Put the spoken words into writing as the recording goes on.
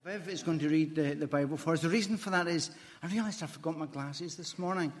Rev is going to read the Bible for us. The reason for that is I realised I forgot my glasses this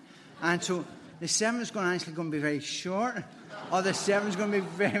morning. And so the sermon is actually going to be very short, or the sermon is going to be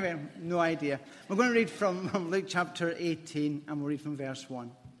very, no idea. We're going to read from Luke chapter 18, and we'll read from verse 1.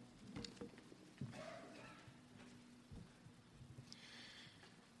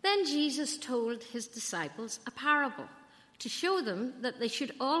 Then Jesus told his disciples a parable to show them that they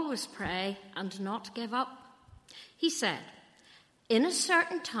should always pray and not give up. He said, "In a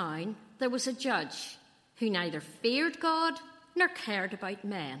certain town there was a judge who neither feared God nor cared about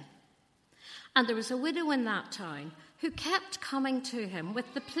men. And there was a widow in that town who kept coming to him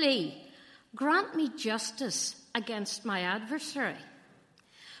with the plea, 'Grant me justice against my adversary.'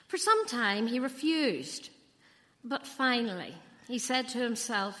 For some time he refused, but finally he said to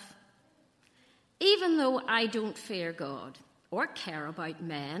himself, 'Even though I don't fear God or care about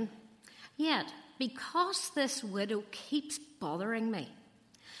men, yet because this widow keeps bothering me,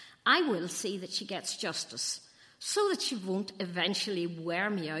 I will see that she gets justice so that she won't eventually wear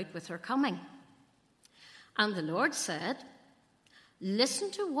me out with her coming.' And the Lord said, 'Listen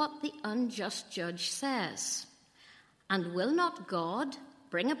to what the unjust judge says. And will not God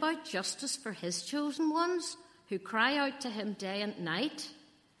bring about justice for his chosen ones who cry out to him day and night?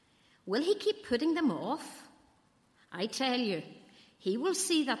 Will he keep putting them off? I tell you, he will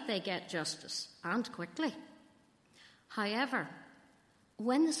see that they get justice, and quickly. However,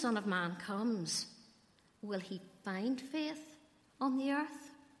 when the Son of Man comes, will he find faith on the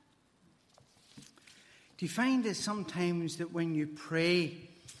earth?'" Do you find that sometimes that when you pray,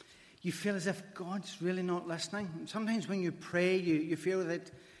 you feel as if God's really not listening? Sometimes when you pray, you feel that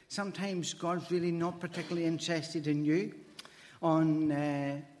sometimes God's really not particularly interested in you.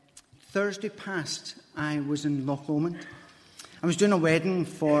 On Thursday past, I was in Loch Lomond. I was doing a wedding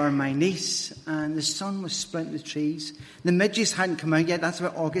for my niece, and the sun was splitting the trees. The midges hadn't come out yet. That's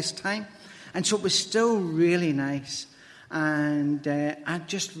about August time. And so it was still really nice. And I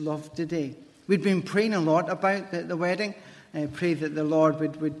just loved the day. We'd been praying a lot about the wedding. Prayed that the Lord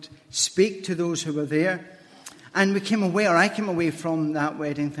would speak to those who were there. And I came away from that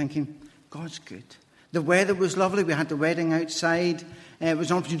wedding thinking, God's good. The weather was lovely. We had the wedding outside. It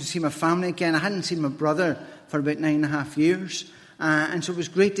was an opportunity to see my family again. I hadn't seen my brother for about 9.5 years. And so it was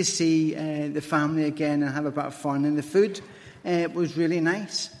great to see the family again and have a bit of fun. And the food was really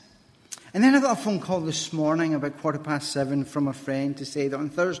nice. And then I got a phone call this morning about 7:15 from a friend to say that on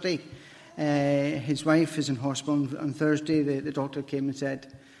Thursday, his wife is in hospital. On Thursday, the doctor came and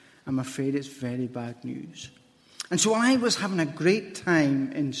said, "I'm afraid it's very bad news." And so I was having a great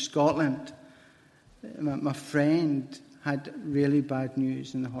time in Scotland. My friend had really bad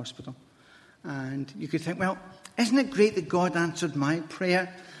news in the hospital. And you could think, well, isn't it great that God answered my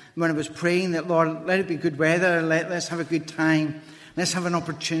prayer when I was praying that, Lord, let it be good weather, let's have a good time, let's have an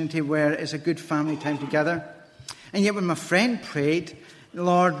opportunity where it's a good family time together. And yet when my friend prayed,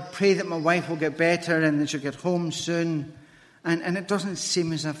 Lord, pray that my wife will get better and that she'll get home soon. And it doesn't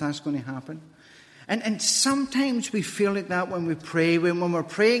seem as if that's going to happen. And sometimes we feel like that when we pray. When we're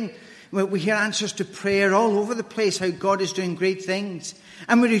praying, we hear answers to prayer all over the place, how God is doing great things.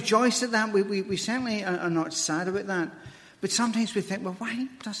 And we rejoice at that. We certainly are not sad about that. But sometimes we think, well, why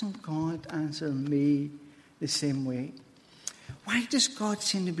doesn't God answer me the same way? Why does God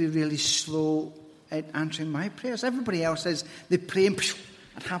seem to be really slow at answering my prayers? Everybody else says they pray and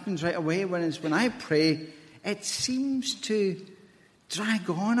it happens right away. Whereas when I pray, it seems to drag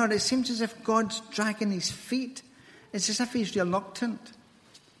on, or it seems as if God's dragging his feet. It's as if he's reluctant.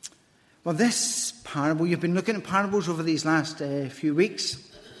 Well, this parable, you've been looking at parables over these last few weeks.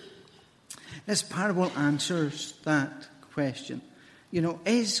 This parable answers that question.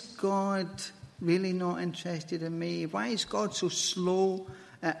 Is God really not interested in me? Why is God so slow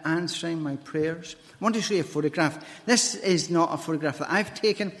at answering my prayers? I want to show you a photograph. This is not a photograph that I've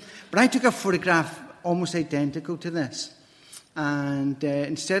taken, but I took a photograph almost identical to this. And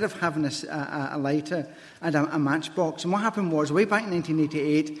instead of having a lighter, I had a matchbox. And what happened was, way back in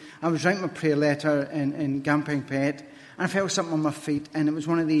 1988, I was writing my prayer letter in Gamping Pet, and I felt something on my feet, and it was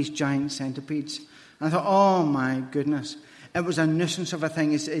one of these giant centipedes. And I thought, oh my goodness, it was a nuisance of a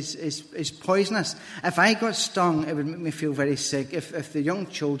thing. It's poisonous. If I got stung, it would make me feel very sick. If the young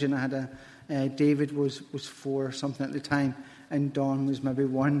children I had, David was 4 or something at the time, and Dawn was maybe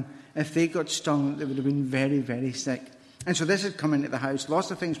 1, if they got stung, they would have been very, very sick. And so this had come into the house.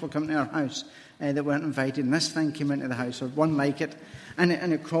 Lots of things were coming to our house that weren't invited. And this thing came into the house, or one like it, and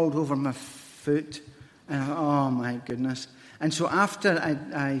it crawled over my foot. And I thought, oh my goodness. And so after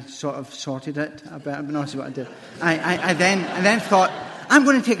I sort of sorted it a bit, but not what I did, I then thought, I'm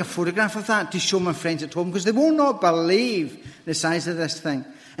going to take a photograph of that to show my friends at home, because they will not believe the size of this thing.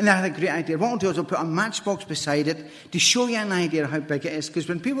 And they had a great idea. What I'll do is I'll put a matchbox beside it to show you an idea of how big it is. Because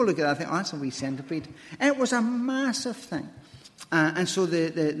when people look at that, I think, oh, that's a wee centipede. And it was a massive thing. And so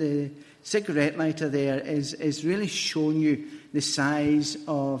the cigarette lighter there is really showing you the size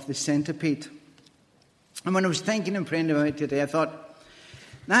of the centipede. And when I was thinking and praying about it today, I thought,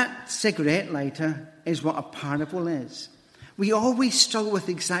 that cigarette lighter is what a parable is. We always struggle with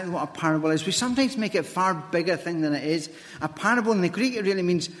exactly what a parable is. We sometimes make it a far bigger thing than it is. A parable in the Greek, it really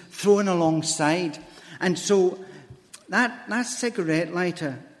means thrown alongside. And so that cigarette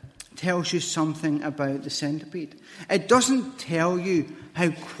lighter tells you something about the centipede. It doesn't tell you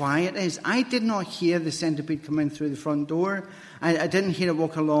how quiet it is. I did not hear the centipede come in through the front door. I didn't hear it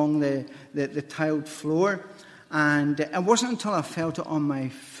walk along the tiled floor. And it wasn't until I felt it on my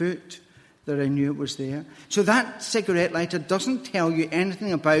foot that I knew it was there. So that cigarette lighter doesn't tell you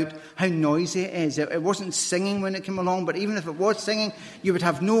anything about how noisy it is. It wasn't singing when it came along, but even if it was singing, you would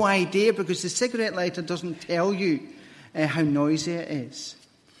have no idea because the cigarette lighter doesn't tell you how noisy it is.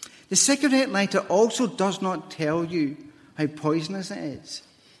 The cigarette lighter also does not tell you how poisonous it is.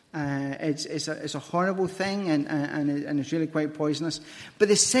 It's a horrible thing and it's really quite poisonous. But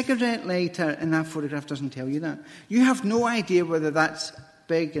the cigarette lighter in that photograph doesn't tell you that. You have no idea whether that's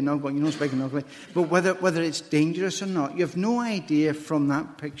big and ugly. You know it's big and ugly. But whether it's dangerous or not, you have no idea from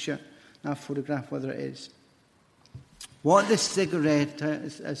that picture, that photograph, whether it is. What the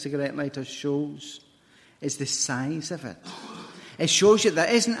cigarette lighter shows is the size of it. It shows you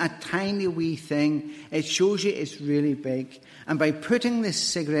that isn't a tiny wee thing. It shows you it's really big. And by putting this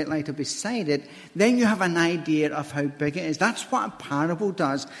cigarette lighter beside it, then you have an idea of how big it is. That's what a parable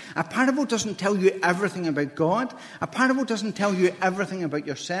does. A parable doesn't tell you everything about God. A parable doesn't tell you everything about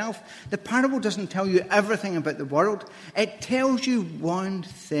yourself. The parable doesn't tell you everything about the world. It tells you one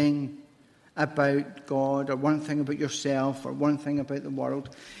thing about God, or one thing about yourself, or one thing about the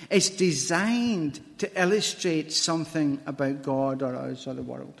world. It's designed to illustrate something about God or us or the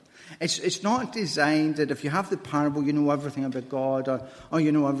world. It's not designed that if you have the parable, you know everything about God or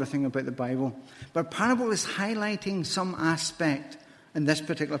you know everything about the Bible. But a parable is highlighting some aspect, in this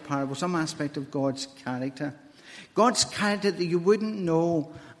particular parable, some aspect of God's character. God's character that you wouldn't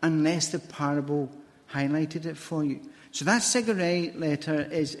know unless the parable highlighted it for you. So that cigarette lighter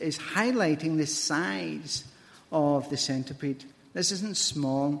is highlighting the size of the centipede. This isn't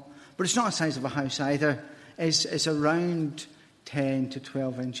small, but it's not the size of a house either. It's around 10 to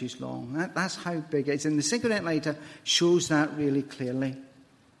 12 inches long. That's how big it is. And the cigarette lighter shows that really clearly.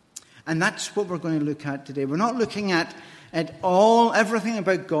 And that's what we're going to look at today. We're not looking at everything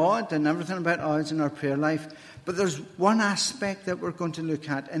about God and everything about us in our prayer life, but there's one aspect that we're going to look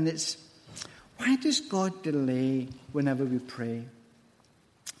at, and it's, why does God delay whenever we pray?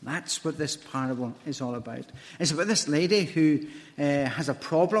 That's what this parable is all about. It's about this lady who has a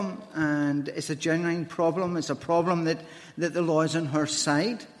problem, and it's a genuine problem. It's a problem that the law is on her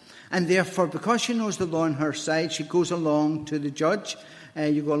side. And therefore, because she knows the law on her side, she goes along to the judge.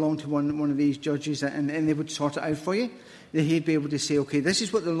 You go along to one of these judges, and they would sort it out for you. He'd be able to say, okay, this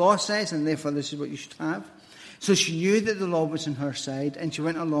is what the law says, and therefore this is what you should have. So she knew that the law was on her side, and she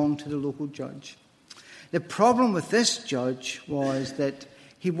went along to the local judge. The problem with this judge was that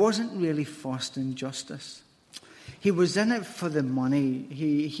he wasn't really fussed in justice. He was in it for the money.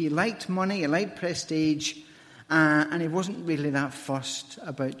 He liked money, he liked prestige, and he wasn't really that fussed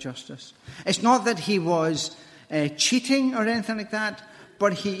about justice. It's not that he was cheating or anything like that,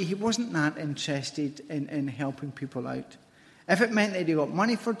 but he wasn't that interested in helping people out. If it meant that he got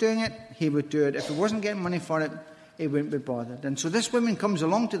money for doing it, he would do it. If he wasn't getting money for it, he wouldn't be bothered. And so this woman comes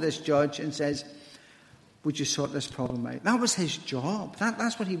along to this judge and says, would you sort this problem out? That was his job.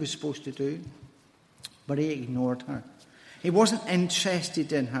 That's what he was supposed to do. But he ignored her. He wasn't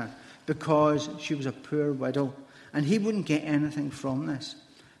interested in her because she was a poor widow and he wouldn't get anything from this.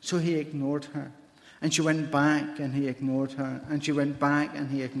 So he ignored her. And she went back and he ignored her. And she went back and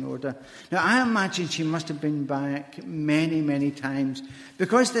he ignored her. Now, I imagine she must have been back many, many times.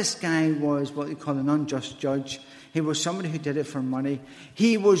 Because this guy was what they call an unjust judge. He was somebody who did it for money.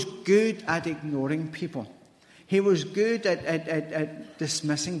 He was good at ignoring people. He was good at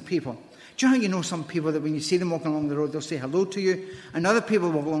dismissing people. Do you know how you know some people that when you see them walking along the road, they'll say hello to you, and other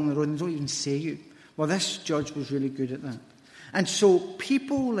people walk along the road and don't even say you? Well, this judge was really good at that. And so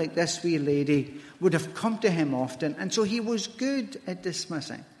people like this wee lady would have come to him often, and so he was good at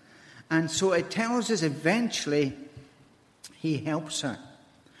dismissing. And so it tells us eventually he helps her.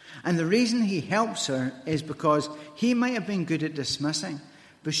 And the reason he helps her is because he might have been good at dismissing,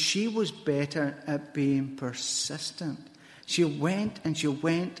 but she was better at being persistent. She went and she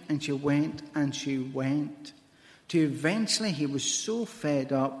went and she went and she went to eventually he was so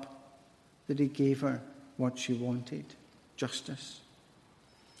fed up that he gave her what she wanted, justice.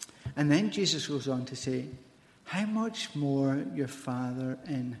 And then Jesus goes on to say, how much more your Father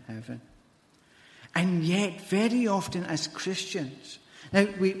in heaven. And yet, very often as Christians, now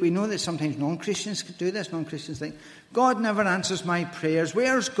we know that sometimes non-Christians could do this. Non-Christians think, God never answers my prayers.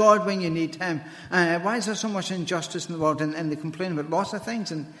 Where's God when you need him? Why is there so much injustice in the world? And they complain about lots of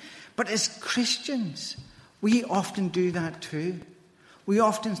things. But as Christians, we often do that too. We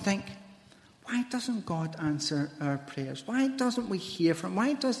often think, why doesn't God answer our prayers? Why doesn't we hear from him?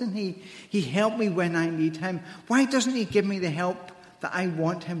 Why doesn't he help me when I need him? Why doesn't he give me the help that I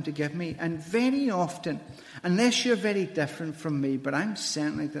want him to give me? And very often, unless you're very different from me, but I'm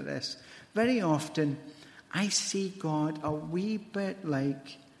certainly to this, very often I see God a wee bit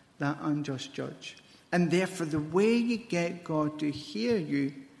like that unjust judge. And therefore, the way you get God to hear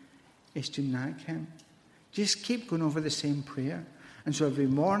you is to nag him. Just keep going over the same prayer. And so every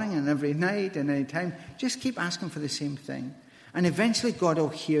morning and every night and any time, just keep asking for the same thing. And eventually God will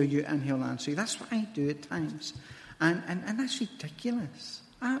hear you and he'll answer you. That's what I do at times. And that's ridiculous.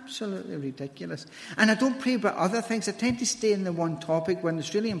 Absolutely ridiculous. And I don't pray about other things. I tend to stay in the one topic when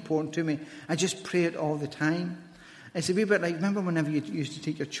it's really important to me. I just pray it all the time. It's a wee bit like, remember whenever you used to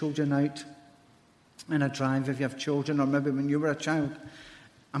take your children out on a drive, if you have children, or maybe when you were a child.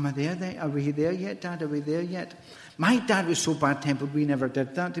 Am I there? Are we there yet, Dad? Are we there yet? My dad was so bad-tempered, we never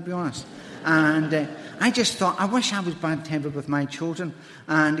did that, to be honest. And I just thought, I wish I was bad-tempered with my children,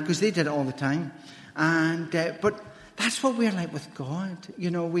 and because they did it all the time. But that's what we're like with God.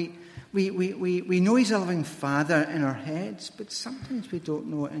 You know, we know he's a loving Father in our heads, but sometimes we don't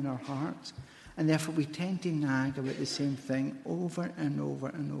know it in our hearts. And therefore we tend to nag about the same thing over and over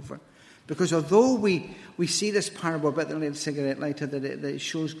and over. Because although we see this parable about the little cigarette lighter, that it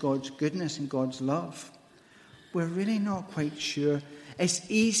shows God's goodness and God's love, we're really not quite sure. It's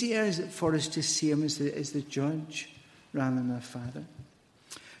easier for us to see him as the judge rather than the Father.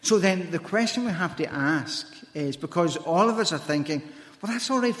 So then the question we have to ask is, because all of us are thinking, well, that's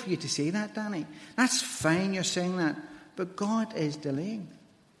all right for you to say that, Danny. That's fine, you're saying that. But God is delaying.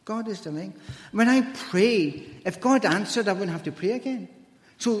 God is delaying. When I pray, if God answered, I wouldn't have to pray again.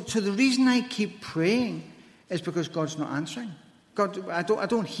 So the reason I keep praying is because God's not answering. God, I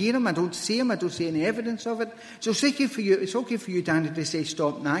don't hear him, I don't see him, I don't see any evidence of it. So it's okay for you, Danny, to say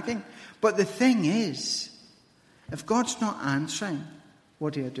stop nagging. But the thing is, if God's not answering,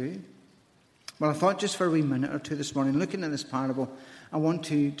 what do? Well, I thought just for a wee minute or two this morning, looking at this parable, I want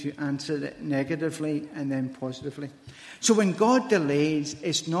to answer it negatively and then positively. So when God delays,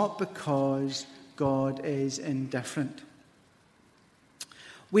 it's not because God is indifferent.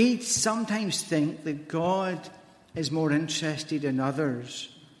 We sometimes think that God is more interested in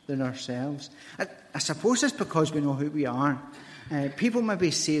others than ourselves. I suppose it's because we know who we are. People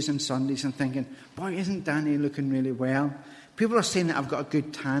maybe see us on Sundays and thinking, boy, isn't Danny looking really well? People are saying that I've got a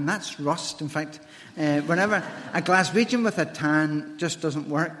good tan. That's rust. In fact, whenever a Glaswegian with a tan just doesn't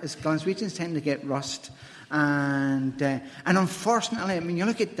work, as Glaswegians tend to get rust. And unfortunately, I mean, you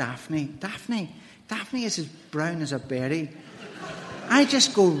look at Daphne. Daphne is as brown as a berry. I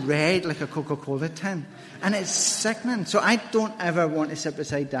just go red like a Coca-Cola tin. And it's sickening. So I don't ever want to sit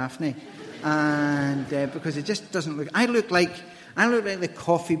beside Daphne. And because it just doesn't look... I look like the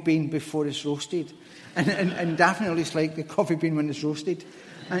coffee bean before it's roasted. And Daphne looks like the coffee bean when it's roasted.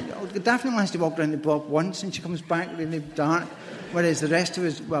 And Daphne has to walk around the block once and she comes back really dark. Whereas the rest of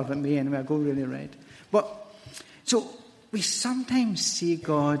us, well, but me anyway, I go really red. But, so we sometimes see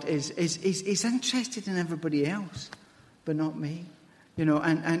God is interested in everybody else, but not me. You know,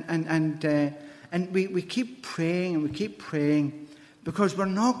 and we keep praying and we keep praying because we're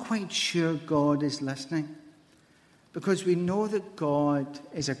not quite sure God is listening. Because we know that God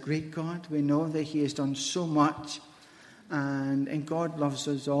is a great God. We know that he has done so much and God loves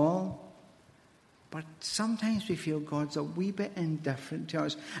us all. But sometimes we feel God's a wee bit indifferent to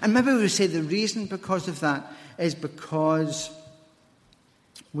us. And maybe we would say the reason because of that is because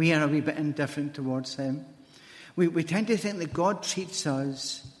we are a wee bit indifferent towards him. We tend to think that God treats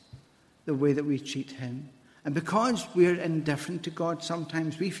us the way that we treat him. And because we're indifferent to God,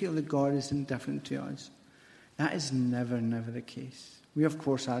 sometimes we feel that God is indifferent to us. That is never the case. We, of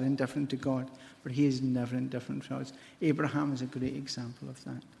course, are indifferent to God, but he is never indifferent to us. Abraham is a great example of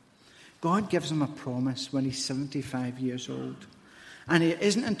that. God gives him a promise when he's 75 years old. And it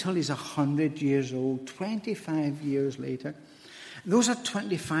isn't until he's 100 years old, 25 years later. Those are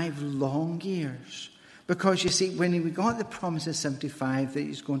 25 long years. Because, you see, when we got the promise at 75 that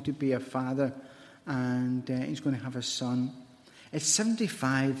he's going to be a father and he's going to have a son, at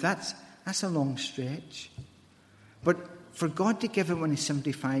 75, that's a long stretch. But for God to give it when he's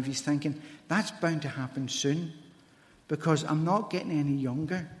 75, he's thinking, that's bound to happen soon because I'm not getting any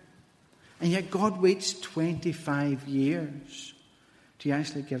younger. And yet God waits 25 years till he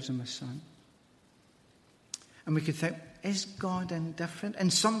actually gives him a son. And we could think, is God indifferent?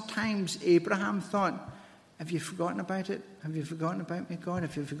 And sometimes Abraham thought, have you forgotten about it? Have you forgotten about me, God?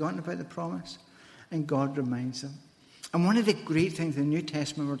 Have you forgotten about the promise? And God reminds him. And one of the great things in the New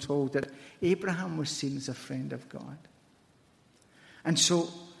Testament, we're told that Abraham was seen as a friend of God. And so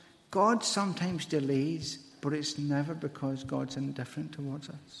God sometimes delays, but it's never because God's indifferent towards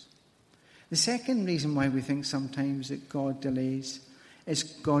us. The second reason why we think sometimes that God delays is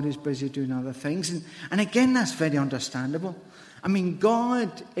God is busy doing other things. And again, that's very understandable. I mean,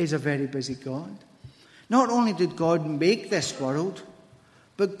 God is a very busy God. Not only did God make this world,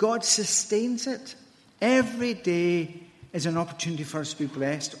 but God sustains it. Every day is an opportunity for us to be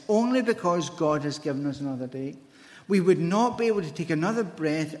blessed, only because God has given us another day. We would not be able to take another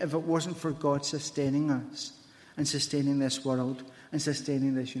breath if it wasn't for God sustaining us and sustaining this world and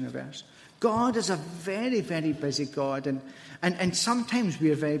sustaining this universe. God is a very, very busy God, and sometimes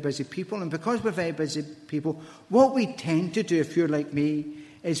we are very busy people, and because we're very busy people, what we tend to do, if you're like me,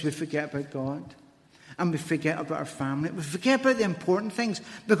 is we forget about God, and we forget about our family. We forget about the important things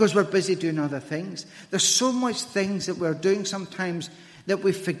because we're busy doing other things. There's so much things that we're doing sometimes that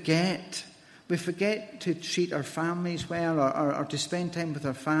we forget. We forget to treat our families well or to spend time with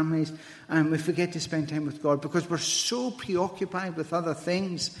our families, and we forget to spend time with God because we're so preoccupied with other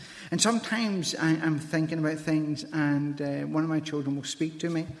things. And sometimes I'm thinking about things, and one of my children will speak to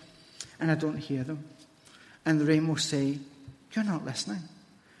me and I don't hear them. And Lorraine will say, "You're not listening."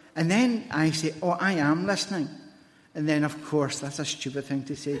 And then I say, "Oh, I am listening." And then, of course, that's a stupid thing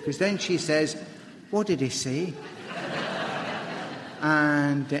to say, because then she says, "What did he say?"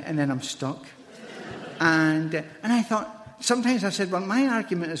 and then I'm stuck. And I thought, sometimes I've said, well, my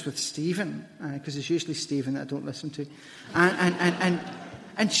argument is with Stephen, because it's usually Stephen that I don't listen to.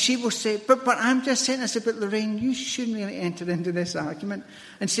 And she will say, but I'm just saying, I said, but Lorraine, you shouldn't really enter into this argument.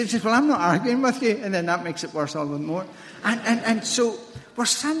 And Stephen says, well, I'm not arguing with you. And then that makes it worse all the more. And so we're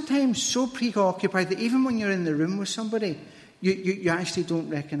sometimes so preoccupied that even when you're in the room with somebody, you actually don't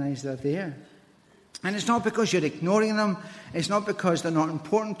recognise they're there. And it's not because you're ignoring them. It's not because they're not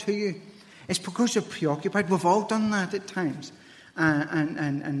important to you. It's because you're preoccupied. We've all done that at times.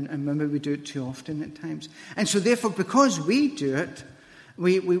 And maybe we do it too often at times. And so therefore, because we do it,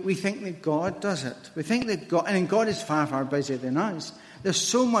 we think that God does it. We think that God, and God is far, far busier than us. There's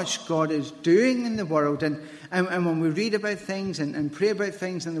so much God is doing in the world. And when we read about things and pray about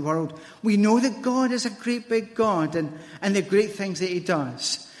things in the world, we know that God is a great big God and the great things that he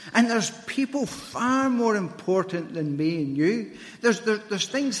does. And there's people far more important than me and you. There's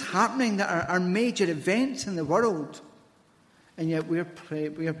things happening that are major events in the world. And yet we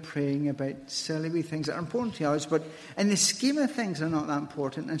are praying about silly wee things that are important to us, but in the scheme of things they're not that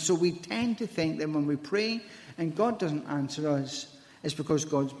important. And so we tend to think that when we pray and God doesn't answer us, it's because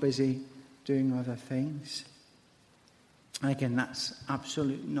God's busy doing other things. And again, that's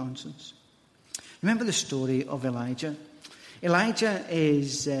absolute nonsense. Remember the story of Elijah? Elijah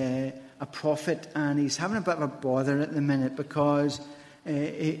is a prophet, and he's having a bit of a bother at the minute because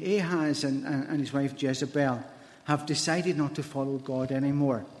Ahaz and his wife Jezebel have decided not to follow God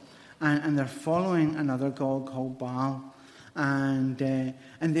anymore. And they're following another god called Baal. And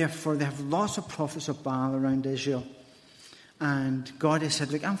therefore they have lots of prophets of Baal around Israel. And God has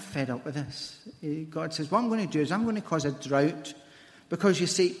said, look, I'm fed up with this. God says, what I'm going to do is I'm going to cause a drought. Because you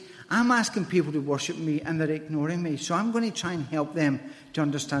see, I'm asking people to worship me and they're ignoring me. So I'm going to try and help them to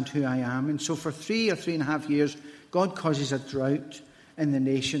understand who I am. And so for 3 or 3.5 years, God causes a drought in the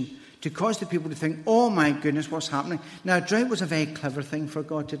nation to cause the people to think, oh my goodness, what's happening? Now, a drought was a very clever thing for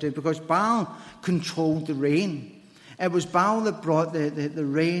God to do because Baal controlled the rain. It was Baal that brought the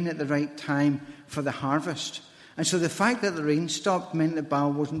rain at the right time for the harvest. And so the fact that the rain stopped meant that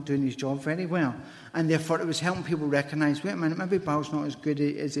Baal wasn't doing his job very well. And therefore it was helping people recognise, wait a minute, maybe Baal's not as good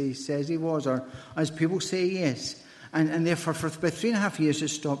as he says he was or as people say he is. And therefore for about 3.5 years it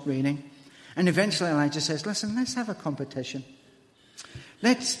stopped raining. And eventually Elijah says, listen, let's have a competition.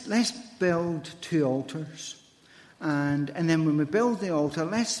 Let's build 2 altars. And then when we build the altar,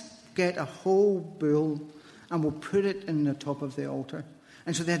 let's get a whole bull and we'll put it in the top of the altar.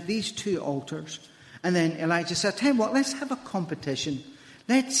 And so they had these 2 altars. And then Elijah said, tell you what, let's have a competition.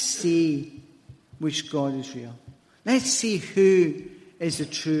 Let's see which God is real. Let's see who is the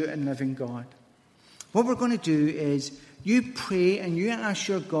true and living God. What we're going to do is you pray and you ask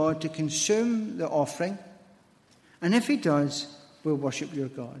your God to consume the offering. And if he does, we'll worship your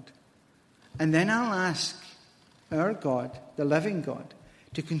God. And then I'll ask our God, the living God,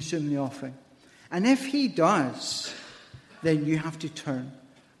 to consume the offering. And if he does, then you have to turn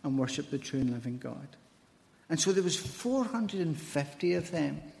and worship the true and living God. And so there was 450 of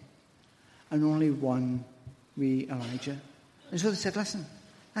them, and only one wee Elijah. And so they said, listen,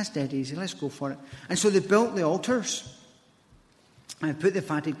 that's dead easy, let's go for it. And so they built the altars and put the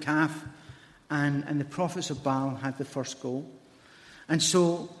fatted calf, and the prophets of Baal had the first go. And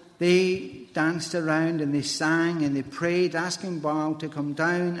so they danced around and they sang and they prayed, asking Baal to come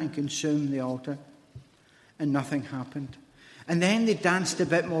down and consume the altar. And nothing happened. And then they danced a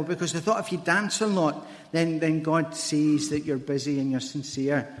bit more, because they thought if you dance a lot, then God sees that you're busy and you're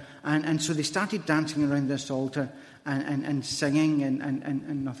sincere. And so they started dancing around this altar and singing,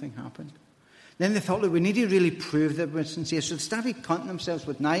 and nothing happened. Then they thought, look, we need to really prove that we're sincere. So they started cutting themselves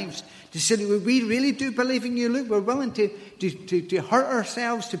with knives to say, we really do believe in you. Look, we're willing to hurt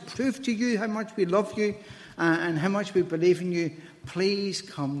ourselves to prove to you how much we love you and how much we believe in you. Please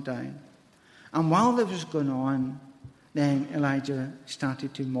come down. And while this was going on, then Elijah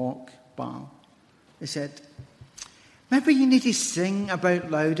started to mock Baal. He said, maybe you need to sing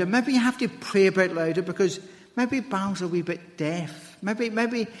about louder. Maybe you have to pray about louder, because maybe Baal's a wee bit deaf.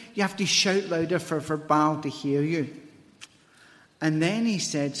 Maybe you have to shout louder for Baal to hear you. And then he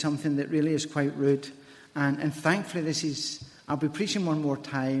said something that really is quite rude. And thankfully I'll be preaching one more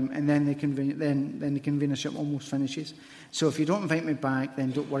time, and then the convenership almost finishes. So if you don't invite me back,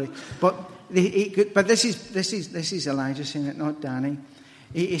 then don't worry. But this is Elijah saying it, not Danny.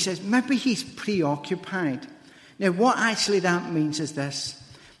 He says, maybe he's preoccupied. Now, what actually that means is this.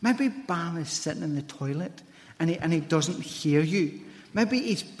 Maybe Baal is sitting in the toilet and he doesn't hear you. Maybe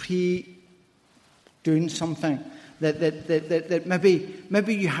he's doing something that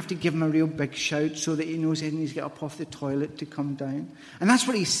maybe you have to give him a real big shout so that he knows he needs to get up off the toilet to come down. And that's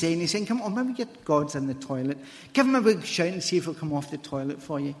what he's saying. He's saying, come on, maybe get God's in the toilet. Give him a big shout and see if he'll come off the toilet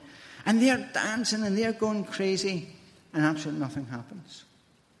for you. And they're dancing and they're going crazy, and absolutely nothing happens.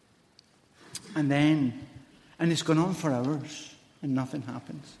 And it's gone on for hours and nothing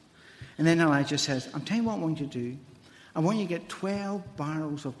happens. And then Elijah says, I'm telling you what I want you to do. I want you to get 12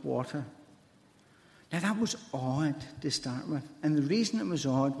 barrels of water. Now that was odd to start with. And the reason it was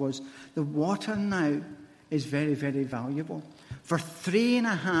odd was the water now is very, very valuable. For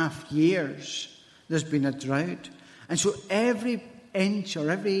 3.5 years there's been a drought. And so every inch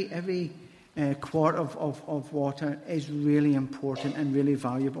or every quart of water is really important and really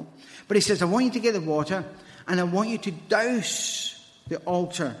valuable. But he says, I want you to get the water, and I want you to douse the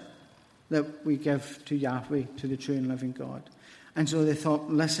altar that we give to Yahweh, to the true and living God. And so they thought,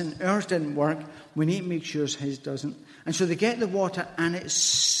 listen, ours didn't work. We need to make sure his doesn't. And so they get the water, and it's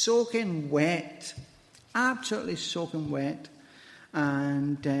soaking wet, absolutely soaking wet.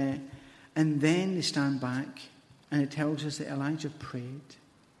 And then they stand back, and it tells us that Elijah prayed,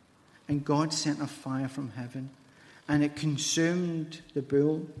 and God sent a fire from heaven, and it consumed the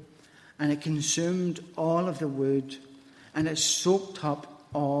bull, and it consumed all of the wood, and it soaked up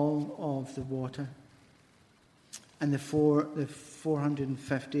all of the water. And the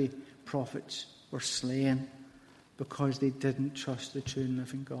 450 prophets were slain because they didn't trust the true and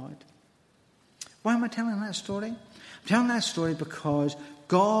living God. Why am I telling that story? I'm telling that story because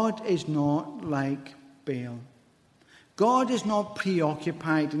God is not like Baal. God is not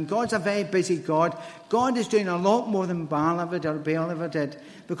preoccupied, and God's a very busy God. God is doing a lot more than Baal ever did, or Baal ever did,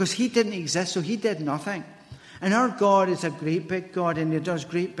 because he didn't exist, so he did nothing. And our God is a great big God, and he does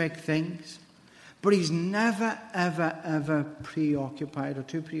great big things. But he's never, ever, ever preoccupied or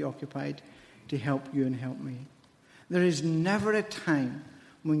too preoccupied to help you and help me. There is never a time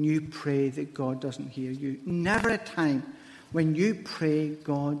when you pray that God doesn't hear you. Never a time when you pray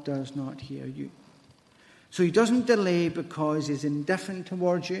God does not hear you. So he doesn't delay because he's indifferent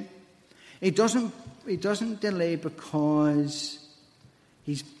towards you. He doesn't delay because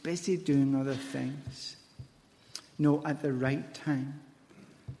he's busy doing other things. No, at the right time,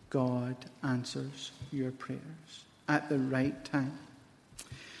 God answers your prayers. At the right time.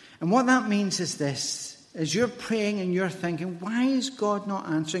 And what that means is this. As you're praying and you're thinking, why is God not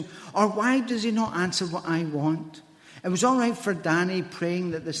answering? Or why does he not answer what I want? It was all right for Danny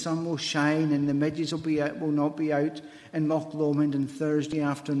praying that the sun will shine and the midges will not be out in Loch Lomond on Thursday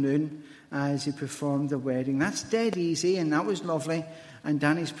afternoon as he performed the wedding. That's dead easy, and that was lovely, and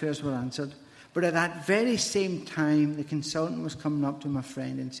Danny's prayers were answered. But at that very same time, the consultant was coming up to my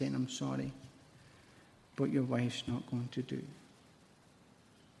friend and saying, I'm sorry, but your wife's not going to do.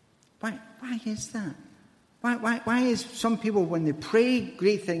 Why is that? Why is some people, when they pray,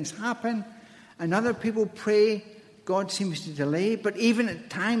 great things happen, and other people pray, God seems to delay, but even at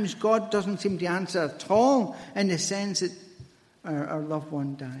times God doesn't seem to answer at all, in the sense that our loved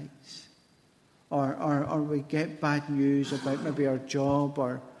one dies. Or we get bad news about maybe our job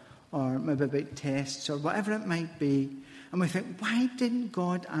or maybe about tests or whatever it might be. And we think, why didn't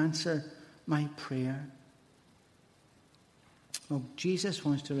God answer my prayer? Well, Jesus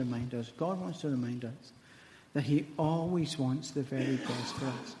wants to remind us, God wants to remind us, that he always wants the very best for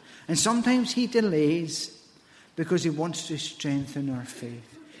us. And sometimes he delays because he wants to strengthen our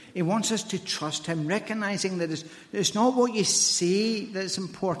faith. He wants us to trust him, recognizing that it's not what you see that's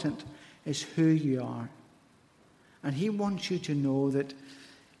important, it's who you are. And he wants you to know that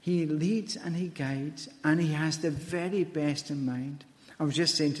he leads and he guides and he has the very best in mind. I was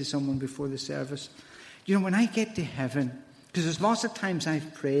just saying to someone before the service, when I get to heaven, because there's lots of times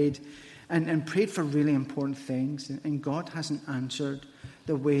I've prayed and prayed for really important things, and God hasn't answered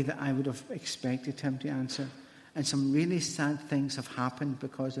the way that I would have expected him to answer. And some really sad things have happened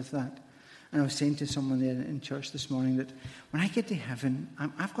because of that. And I was saying to someone there in church this morning that when I get to heaven,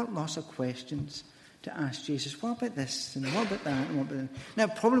 I've got lots of questions to ask Jesus. What about this? And what about that? And what about that? Now,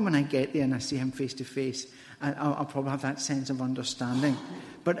 probably when I get there and I see him face to face, I'll probably have that sense of understanding.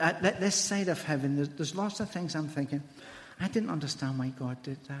 But at this side of heaven, there's lots of things I'm thinking, I didn't understand why God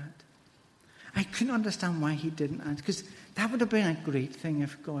did that. I couldn't understand why he didn't answer. Because that would have been a great thing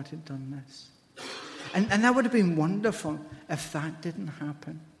if God had done this. And that would have been wonderful if that didn't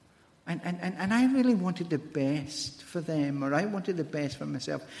happen. And I really wanted the best for them, or I wanted the best for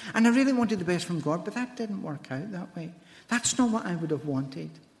myself. And I really wanted the best from God, but that didn't work out that way. That's not what I would have wanted.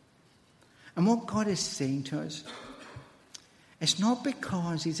 And what God is saying to us, it's not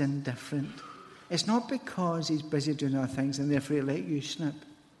because he's indifferent. It's not because he's busy doing other things and therefore he'll let you slip.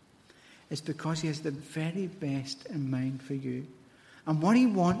 It's because he has the very best in mind for you. And what he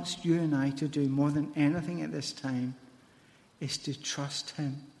wants you and I to do more than anything at this time is to trust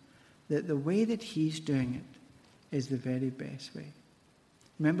him, that the way that he's doing it is the very best way.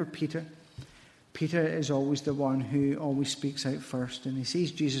 Remember Peter? Peter is always the one who always speaks out first, and he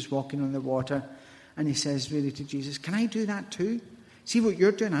sees Jesus walking on the water and he says really to Jesus, can I do that too? See what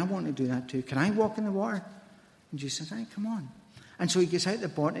you're doing? I want to do that too. Can I walk in the water? And Jesus says, come on. And so he gets out the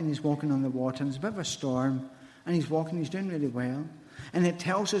boat and he's walking on the water, and there's a bit of a storm, and he's walking, he's doing really well. And it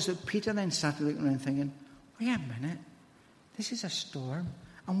tells us that Peter then started looking around thinking, wait a minute, this is a storm.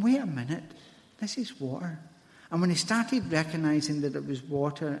 And wait a minute, this is water. And when he started recognizing that it was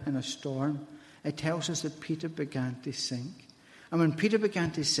water in a storm, it tells us that Peter began to sink. And when Peter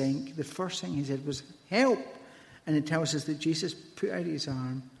began to sink, the first thing he said was, help! And it tells us that Jesus put out his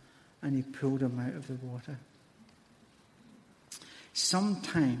arm and he pulled him out of the water.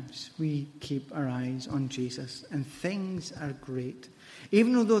 Sometimes we keep our eyes on Jesus and things are great.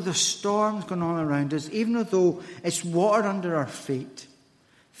 Even though the storm's going on around us, even though it's water under our feet,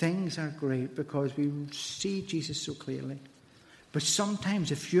 things are great because we see Jesus so clearly. But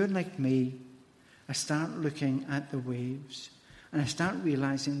sometimes if you're like me, I start looking at the waves and I start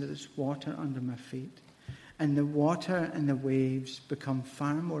realizing that it's water under my feet. And the water and the waves become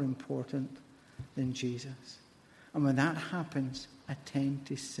far more important than Jesus. And when that happens, I tend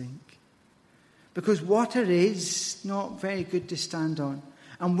to sink. Because water is not very good to stand on.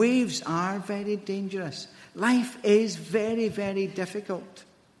 And waves are very dangerous. Life is very, very difficult.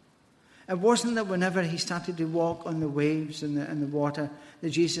 It wasn't that whenever he started to walk on the waves and the water, that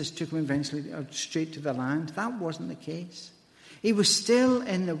Jesus took him eventually straight to the land. That wasn't the case. He was still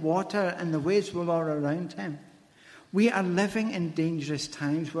in the water and the waves were all around him. We are living in dangerous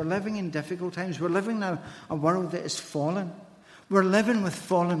times. We're living in difficult times. We're living in a world that is fallen. We're living with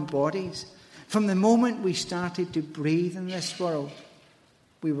fallen bodies. From the moment we started to breathe in this world,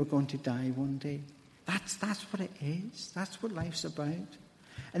 we were going to die one day. That's what it is. That's what life's about.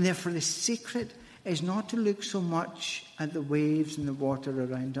 And therefore the secret is not to look so much at the waves and the water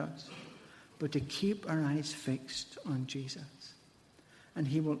around us, but to keep our eyes fixed on Jesus. And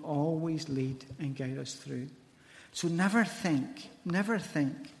he will always lead and guide us through. So never think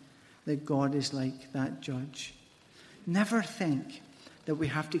that God is like that judge. Never think that we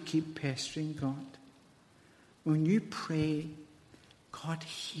have to keep pestering God. When you pray, God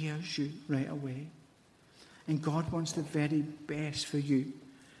hears you right away. And God wants the very best for you.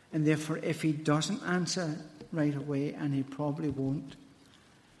 And therefore, if he doesn't answer right away, and he probably won't,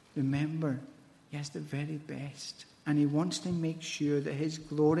 remember, he has the very best. And he wants to make sure that his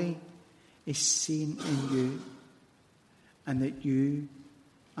glory is seen in you. And that you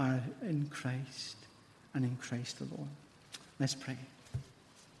are in Christ and in Christ alone. Let's pray.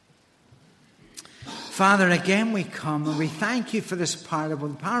 Father, again we come and we thank you for this parable.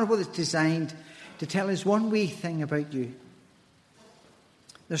 The parable is designed to tell us one wee thing about you.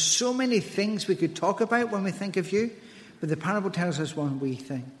 There's so many things we could talk about when we think of you, but the parable tells us one wee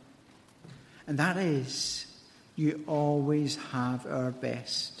thing. And that is, you always have our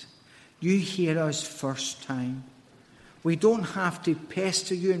best. You hear us first time. We don't have to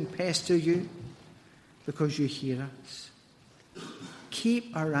pester you because you hear us.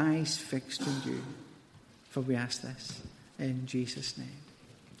 Keep our eyes fixed on you, for we ask this in Jesus' name.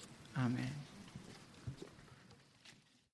 Amen.